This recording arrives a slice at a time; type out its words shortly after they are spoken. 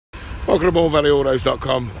Welcome to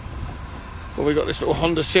BourneValleyAutos.com. Well, we've got this little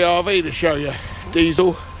Honda CR-V to show you.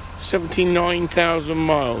 Diesel, 79,000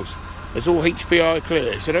 miles. It's all HPI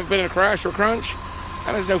clear. So never been in a crash or a crunch,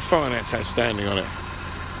 and there's no finance outstanding on it.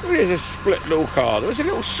 It is a split little car. There is a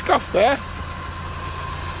little scuff there.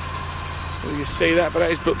 Well, you see that, but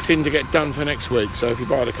that is booked in to get done for next week. So if you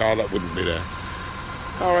buy the car, that wouldn't be there.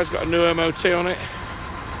 Car has got a new MOT on it,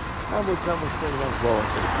 and will come with 3 months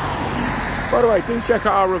warranty. By the way, do check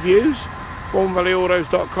out our reviews,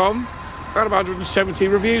 BourneValleyAutos.com. Got about 170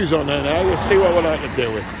 reviews on there now. You'll see what we're like to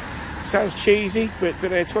deal with. Sounds cheesy, but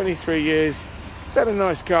been there 23 years. Selling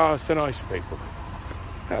nice cars to nice people.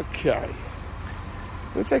 Okay.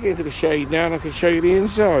 We'll take it into the shade now and I can show you the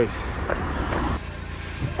inside.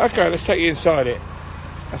 Okay, let's take you inside it.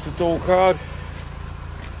 That's the door card.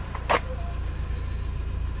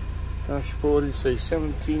 Dashboard, you see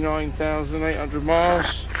 79,800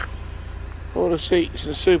 miles. All the seats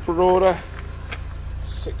in super order.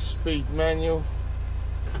 6-speed manual.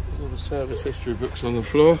 There's all the service history books on the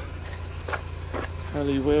floor.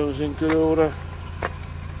 Alley wheels in good order.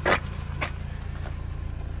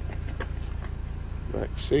 Back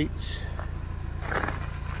seats.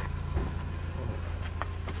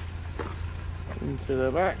 Into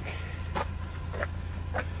the back.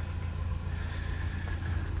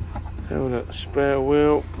 Hold up the spare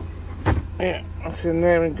wheel. Yeah, that's in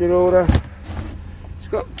there in good order. It's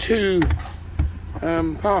got 2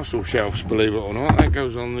 parcel shelves, believe it or not. That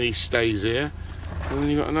goes on these stays here, and then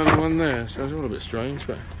you've got another one there, so it's all a bit strange,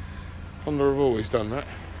 but Honda have always done that.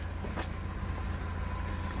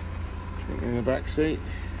 In the back seat,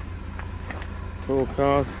 door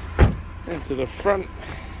card into the front,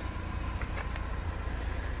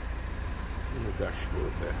 and the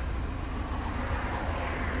dashboard there.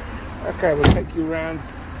 Okay, we'll take you around,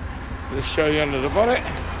 just show you under the bonnet,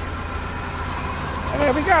 and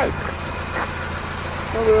there we go.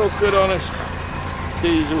 A real good, honest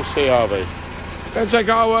diesel CR-V. Don't take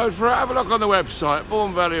our word for it. Have a look on the website,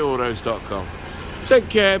 BourneValleyAutos.com. Take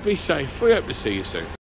care, be safe. We hope to see you soon.